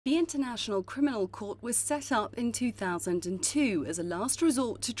The International Criminal Court was set up in 2002 as a last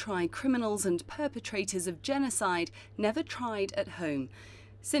resort to try criminals and perpetrators of genocide never tried at home.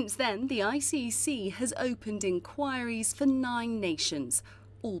 Since then, the ICC has opened inquiries for 9 nations,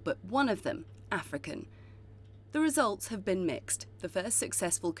 all but one of them African. The results have been mixed. The first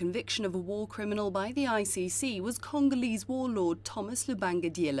successful conviction of a war criminal by the ICC was Congolese warlord Thomas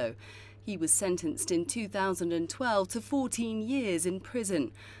Lubanga Diallo. He was sentenced in 2012 to 14 years in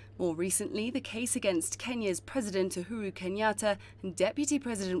prison. More recently, the case against Kenya's President Uhuru Kenyatta and Deputy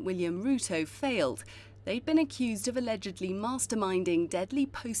President William Ruto failed. They'd been accused of allegedly masterminding deadly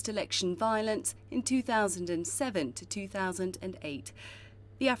post-election violence in 2007 to 2008.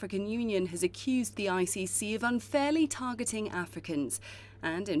 The African Union has accused the ICC of unfairly targeting Africans,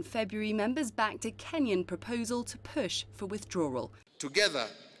 and in February, members backed a Kenyan proposal to push for withdrawal. Together,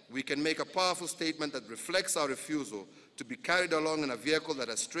 we can make a powerful statement that reflects our refusal to be carried along in a vehicle that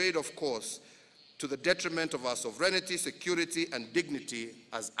has strayed off course to the detriment of our sovereignty, security and dignity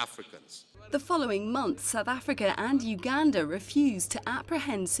as Africans. The following month, South Africa and Uganda refused to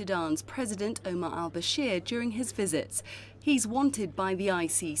apprehend Sudan's President Omar al-Bashir during his visits. He's wanted by the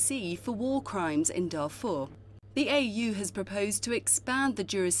ICC for war crimes in Darfur. The AU has proposed to expand the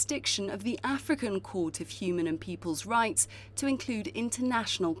jurisdiction of the African Court of Human and People's Rights to include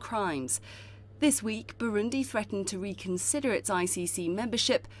international crimes. This week, Burundi threatened to reconsider its ICC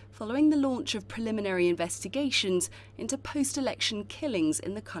membership following the launch of preliminary investigations into post-election killings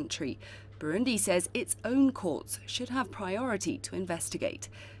in the country. Burundi says its own courts should have priority to investigate.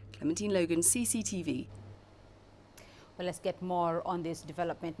 Clementine, Logan, CCTV. Well, let's get more on this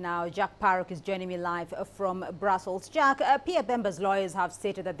development now. Jack Parrock is joining me live from Brussels. Jack, Pierre Bemba's lawyers have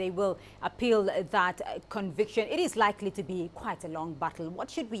stated that they will appeal that conviction. It is likely to be quite a long battle.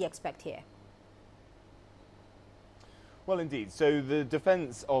 What should we expect here? Well, indeed. So the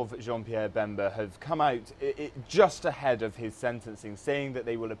defence of Jean-Pierre Bemba have come out just ahead of his sentencing, saying that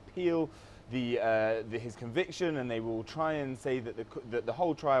they will appeal his conviction, and they will try and say that the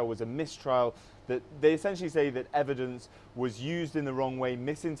whole trial was a mistrial, that they essentially say that evidence was used in the wrong way,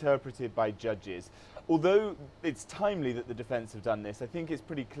 misinterpreted by judges. Although it's timely that the defence have done this, I think it's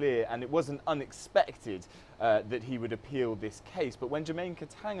pretty clear, and it wasn't unexpected that he would appeal this case. But when Jermaine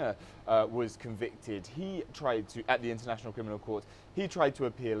Katanga was convicted, he tried to, at the International Criminal Court, he tried to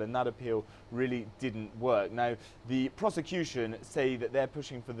appeal, and that appeal really didn't work. Now, the prosecution say that they're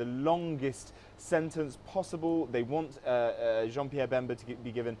pushing for the longest sentence possible. They want Jean-Pierre Bemba to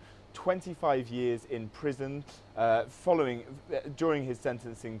be given 25 years in prison during his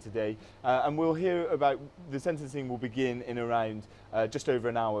sentencing today, and we'll hear about the sentencing will begin in around just over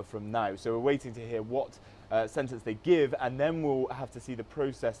an hour from now. So we're waiting to hear what sentence they give, and then we'll have to see the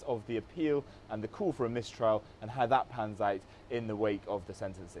process of the appeal and the call for a mistrial and how that pans out in the wake of the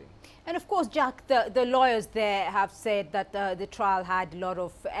sentencing. And of course, Jack, the lawyers there have said that the trial had a lot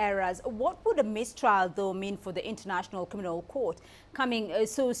of errors. What would a mistrial, though, mean for the International Criminal Court coming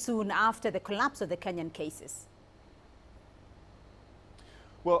so soon after the collapse of the Kenyan cases?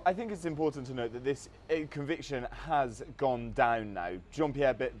 Well, I think it's important to note that this conviction has gone down now.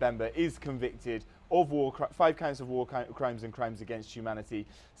 Jean-Pierre Bemba is convicted of 5 counts of war crimes and crimes against humanity,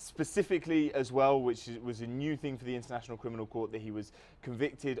 specifically as well, which was a new thing for the International Criminal Court, that he was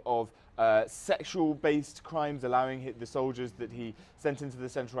convicted of sexual-based crimes, allowing the soldiers that he sent into the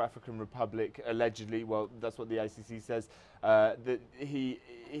Central African Republic, allegedly, well, that's what the ICC says, that he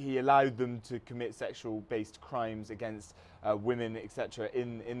allowed them to commit sexual-based crimes against women, etc.,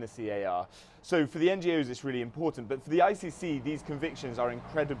 in the CAR. So for the NGOs, it's really important, but for the ICC, these convictions are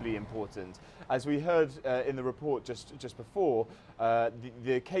incredibly important. As we heard in the report just before,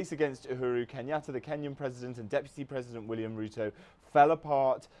 the case against Uhuru Kenyatta, the Kenyan president, and Deputy President William Ruto fell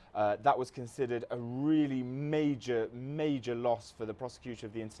apart. That was considered a really major loss for the prosecution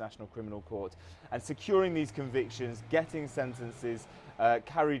of the International Criminal Court. And securing these convictions, getting sentences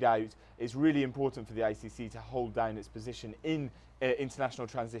carried out, is really important for the ICC to hold down its position in international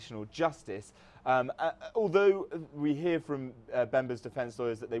transitional justice. Although we hear from Bemba's defence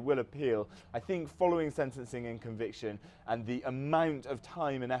lawyers that they will appeal, I think following sentencing and conviction and the amount of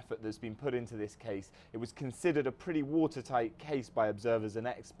time and effort that's been put into this case, it was considered a pretty watertight case by observers and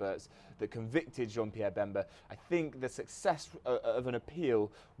experts that convicted Jean-Pierre Bemba. I think the success of an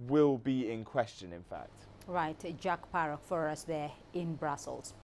appeal will be in question, in fact. Right, Jack Parrock for us there in Brussels.